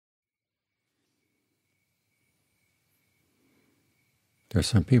There are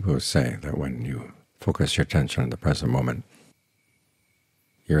some people who say that when you focus your attention on the present moment,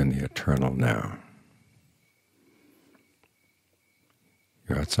 you're in the eternal now.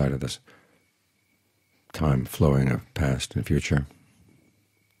 You're outside of this time flowing of past and future.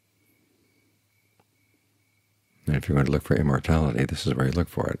 And if you're going to look for immortality, this is where you look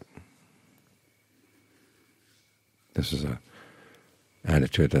for it. This is an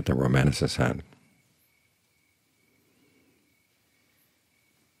attitude that the Romanticists had.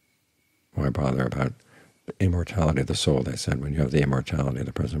 Why bother about the immortality of the soul, they said, when you have the immortality of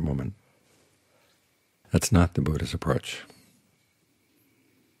the present moment? That's not the Buddha's approach.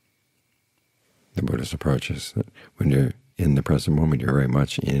 The Buddha's approach is that when you're in the present moment, you're very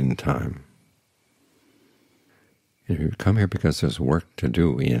much in time. And you come here because there's work to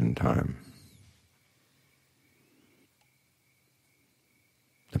do in time.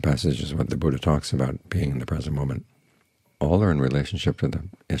 The passage is what the Buddha talks about, being in the present moment. All are in relationship to the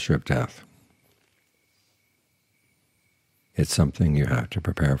issue of death. It's something you have to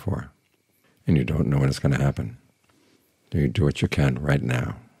prepare for, and you don't know when it's going to happen. You do what you can right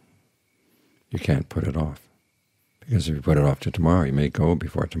now. You can't put it off, because if you put it off to tomorrow, you may go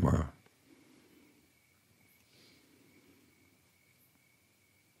before tomorrow.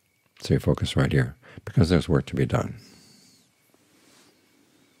 So you focus right here, because there's work to be done.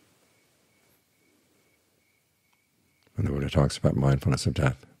 When the Buddha talks about mindfulness of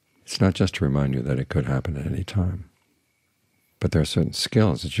death, it's not just to remind you that it could happen at any time, but there are certain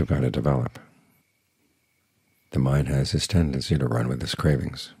skills that you've got to develop. The mind has this tendency to run with its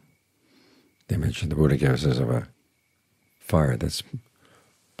cravings. The image the Buddha gives is of a fire that's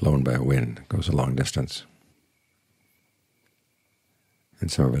blown by a wind, goes a long distance.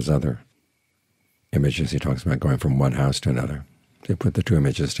 And some of his other images, he talks about going from one house to another. They put the two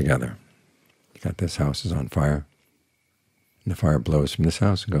images together. You got this house is on fire, and the fire blows from this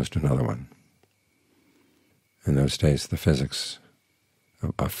house and goes to another one. In those days, the physics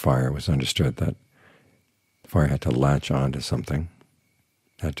of fire was understood that the fire had to latch onto something,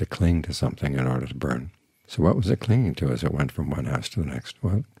 had to cling to something in order to burn. So what was it clinging to as it went from one house to the next?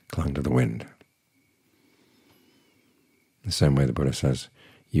 Well, it clung to the wind. The same way the Buddha says,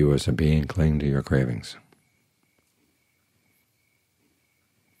 you as a being cling to your cravings.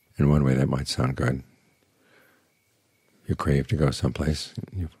 In one way that might sound good. You crave to go someplace,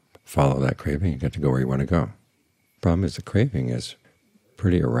 you follow that craving, you get to go where you want to go. The problem is the craving is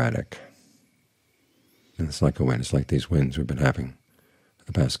pretty erratic. And it's like a wind. It's like these winds we've been having for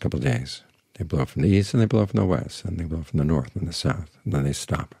the past couple of days. They blow from the east and they blow from the west, and they blow from the north and the south, and then they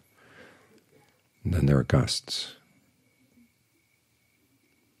stop. And then there are gusts.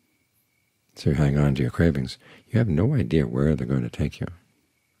 So you hang on to your cravings. You have no idea where they're going to take you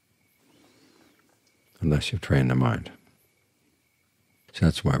unless you've trained the mind. So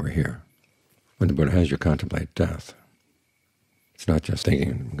that's why we're here. When the Buddha has you contemplate death, it's not just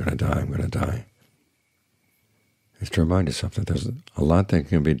thinking, I'm going to die, I'm going to die. It's to remind yourself that there's a lot that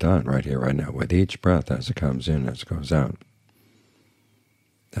can be done right here, right now, with each breath as it comes in, as it goes out.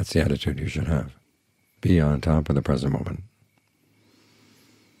 That's the attitude you should have. Be on top of the present moment.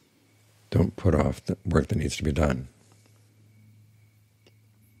 Don't put off the work that needs to be done.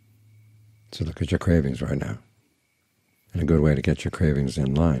 So look at your cravings right now. And a good way to get your cravings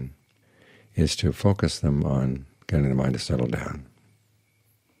in line is to focus them on getting the mind to settle down.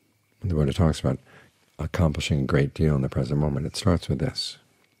 When the Buddha talks about accomplishing a great deal in the present moment, it starts with this: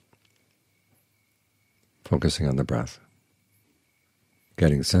 focusing on the breath,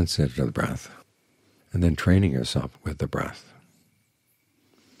 getting sensitive to the breath, and then training yourself with the breath.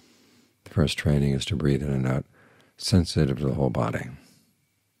 The first training is to breathe in and out, sensitive to the whole body.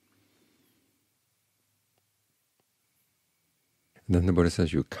 And then the Buddha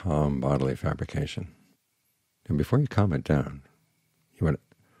says you calm bodily fabrication. And before you calm it down, you want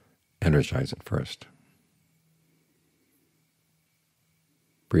to energize it first.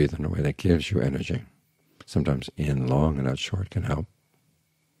 Breathe in a way that gives you energy. Sometimes in long and out short can help.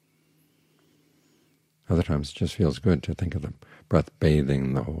 Other times it just feels good to think of the breath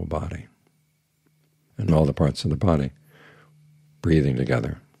bathing the whole body, and all the parts of the body breathing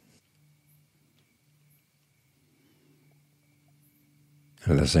together.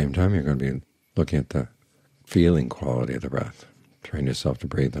 And at the same time, you're going to be looking at the feeling quality of the breath. Train yourself to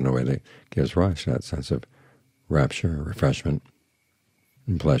breathe in a way that gives rise to that sense of rapture, refreshment,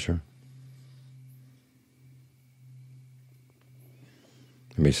 and pleasure.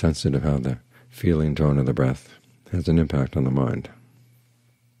 And be sensitive how the feeling tone of the breath has an impact on the mind.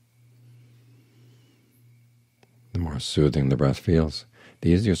 The more soothing the breath feels,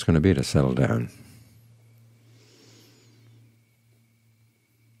 the easier it's going to be to settle down.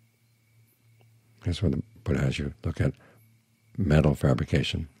 That's where the Buddha has you look at mental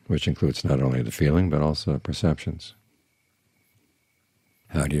fabrication, which includes not only the feeling but also the perceptions.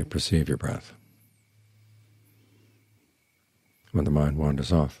 How do you perceive your breath? When the mind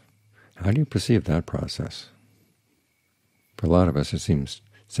wanders off, how do you perceive that process? For a lot of us it seems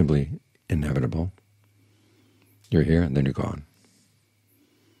simply inevitable. You're here and then you're gone.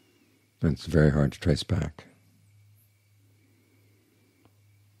 And it's very hard to trace back.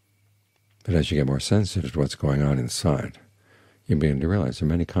 But as you get more sensitive to what's going on inside, you begin to realize there are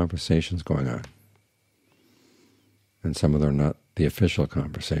many conversations going on. And some of them are not the official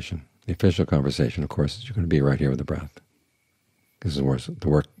conversation. The official conversation, of course, is you're going to be right here with the breath. This is where the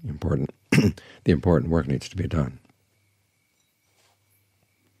work important. The important work needs to be done.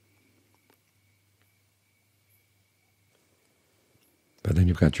 But then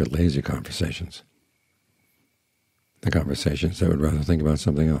you've got your lazy conversations, the conversations that would rather think about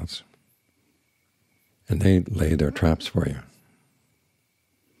something else. And they lay their traps for you.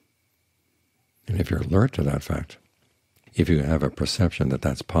 And if you're alert to that fact, if you have a perception that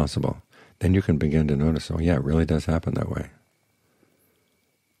that's possible, then you can begin to notice, oh yeah, it really does happen that way.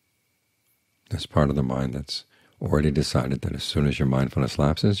 There's part of the mind that's already decided that as soon as your mindfulness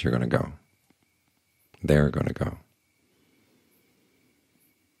lapses, you're going to go. They're going to go.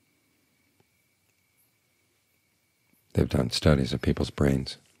 They've done studies of people's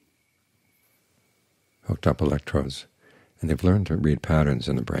brains, hooked up electrodes, and they've learned to read patterns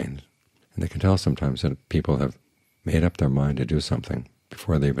in the brain. And they can tell sometimes that people have made up their mind to do something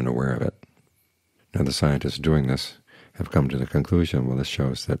before they're even aware of it. Now the scientists doing this have come to the conclusion, well, this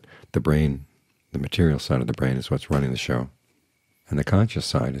shows that the brain, the material side of the brain, is what's running the show, and the conscious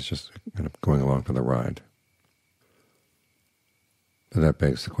side is just kind of going along for the ride. But that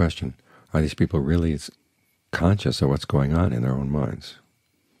begs the question, are these people really conscious of what's going on in their own minds?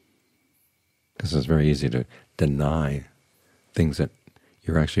 Because it's very easy to deny things that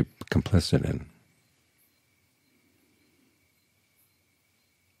you're actually complicit in.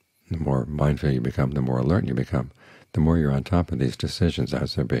 The more mindful you become, the more alert you become, the more you're on top of these decisions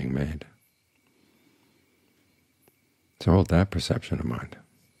as they're being made. So hold that perception in mind,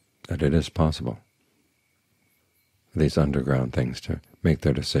 that it is possible for these underground things to make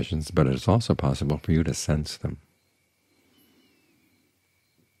their decisions, but it is also possible for you to sense them.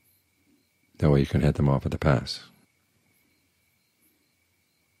 That way you can hit them off at the pass.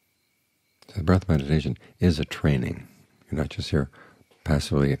 So the breath meditation is a training. You're not just here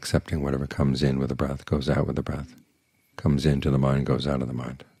passively accepting whatever comes in with the breath, goes out with the breath, comes into the mind, goes out of the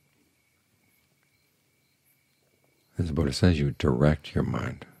mind. As the Buddha says, you direct your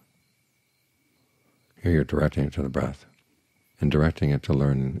mind. Here you're directing it to the breath, and directing it to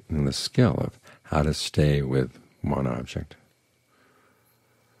learn the skill of how to stay with one object,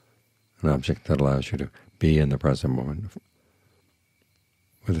 an object that allows you to be in the present moment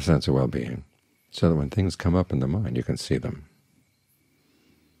with a sense of well-being, so that when things come up in the mind, you can see them,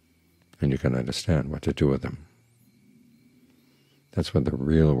 and you can understand what to do with them. That's what the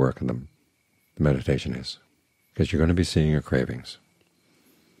real work of the meditation is, because you're going to be seeing your cravings.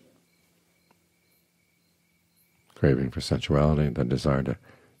 Craving for sensuality, the desire to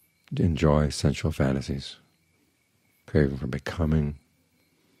enjoy sensual fantasies, craving for becoming,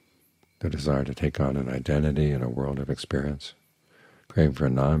 the desire to take on an identity in a world of experience, craving for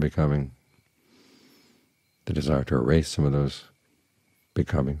non-becoming, the desire to erase some of those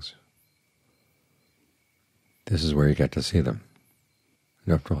becomings. This is where you get to see them.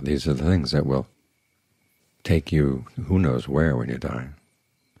 And after all, these are the things that will take you who knows where when you die,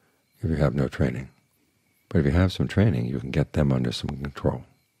 if you have no training. But if you have some training, you can get them under some control.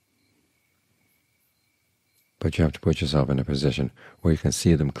 But you have to put yourself in a position where you can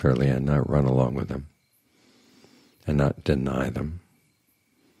see them clearly and not run along with them, and not deny them.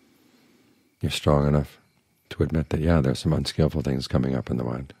 You're strong enough to admit that, yeah, there's some unskillful things coming up in the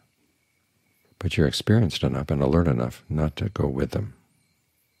mind, but you're experienced enough and alert enough not to go with them.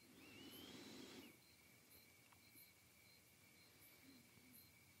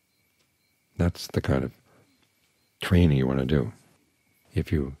 That's the kind of training you want to do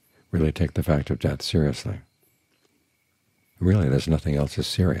if you really take the fact of death seriously. Really, there's nothing else as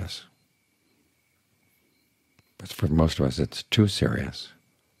serious. But for most of us, it's too serious,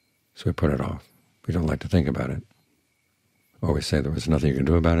 so we put it off. We don't like to think about it. Or we say there was nothing you can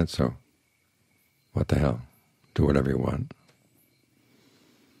do about it, so what the hell? Do whatever you want.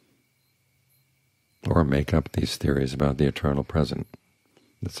 Or make up these theories about the eternal present,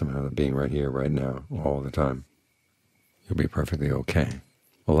 that somehow being right here, right now, all the time, you'll be perfectly okay.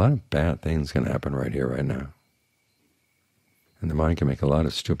 A lot of bad things can happen right here, right now. And the mind can make a lot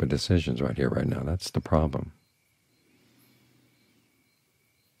of stupid decisions right here, right now. That's the problem.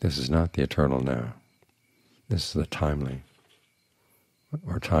 This is not the eternal now. This is the timely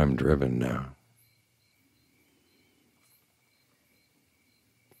or time-driven now.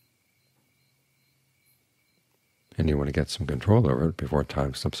 And you want to get some control over it before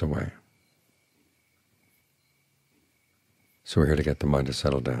time slips away. So we're here to get the mind to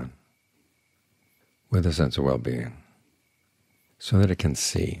settle down with a sense of well-being so that it can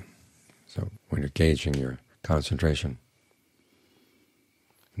see. So when you're gauging your concentration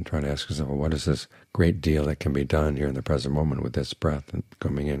and trying to ask yourself, well, what is this great deal that can be done here in the present moment with this breath and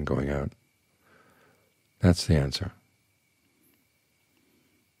coming in, going out? That's the answer.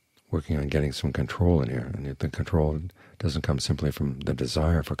 Working on getting some control in here, and the control doesn't come simply from the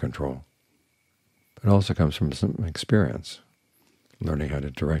desire for control, but it also comes from some experience, learning how to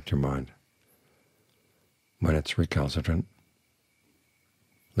direct your mind when it's recalcitrant,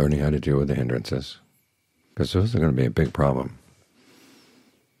 learning how to deal with the hindrances, because those are going to be a big problem.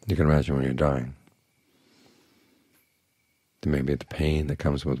 You can imagine when you're dying. There may be the pain that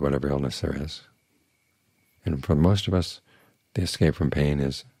comes with whatever illness there is. And for most of us, the escape from pain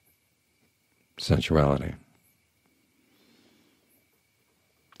is sensuality,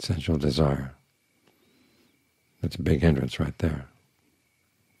 sensual desire. That's a big hindrance right there.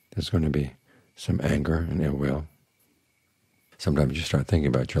 There's going to be some anger and ill will. Sometimes you start thinking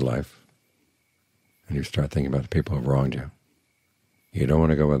about your life, and you start thinking about the people who have wronged you. You don't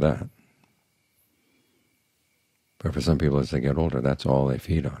want to go with that. But for some people, as they get older, that's all they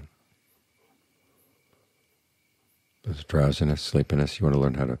feed on. There's drowsiness, sleepiness. You want to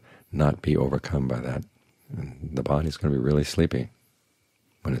learn how to not be overcome by that. And the body's going to be really sleepy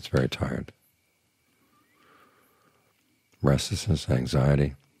when it's very tired. Restlessness,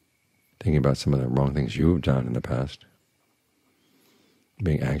 anxiety, thinking about some of the wrong things you've done in the past,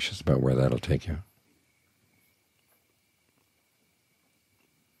 being anxious about where that'll take you.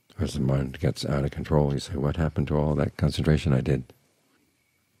 As the mind gets out of control, you say, what happened to all that concentration I did?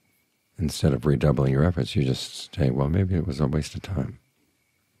 Instead of redoubling your efforts, you just say, well, maybe it was a waste of time.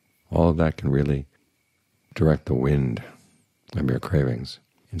 All of that can really direct the wind of your cravings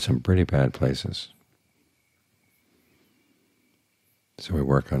in some pretty bad places. So we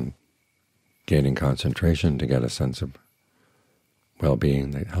work on gaining concentration to get a sense of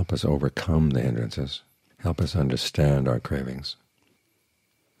well-being that help us overcome the hindrances, help us understand our cravings,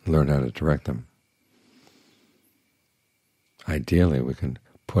 learn how to direct them. Ideally, we can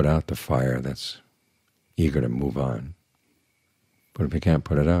put out the fire that's eager to move on. But if we can't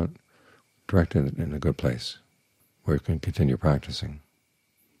put it out, direct it in a good place where we can continue practicing.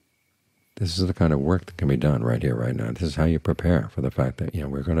 This is the kind of work that can be done right here, right now. This is how you prepare for the fact that,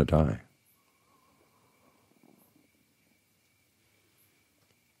 we're going to die.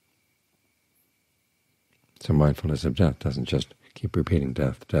 So mindfulness of death doesn't just keep repeating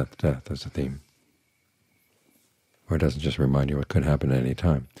death, death, death as a theme. Or it doesn't just remind you what could happen at any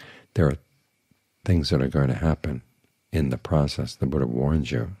time. There are things that are going to happen in the process. The Buddha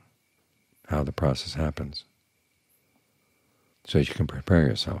warns you how the process happens, so you can prepare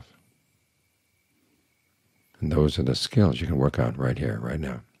yourself. And those are the skills you can work on right here, right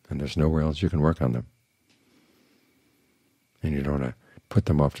now. And there's nowhere else you can work on them. And you don't want to put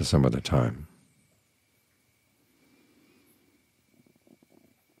them off to some other time.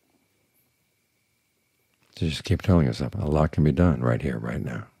 So just keep telling yourself, a lot can be done right here, right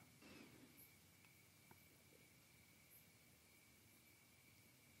now.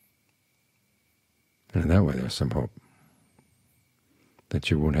 And in that way there's some hope that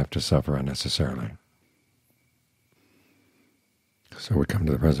you won't have to suffer unnecessarily. So we come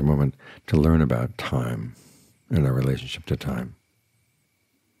to the present moment to learn about time and our relationship to time.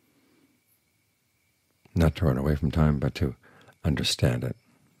 Not to run away from time, but to understand it,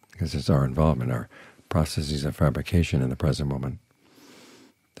 because it's our involvement, our processes of fabrication in the present moment.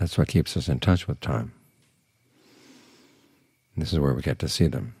 That's what keeps us in touch with time. And this is where we get to see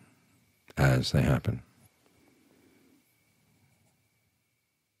them as they happen.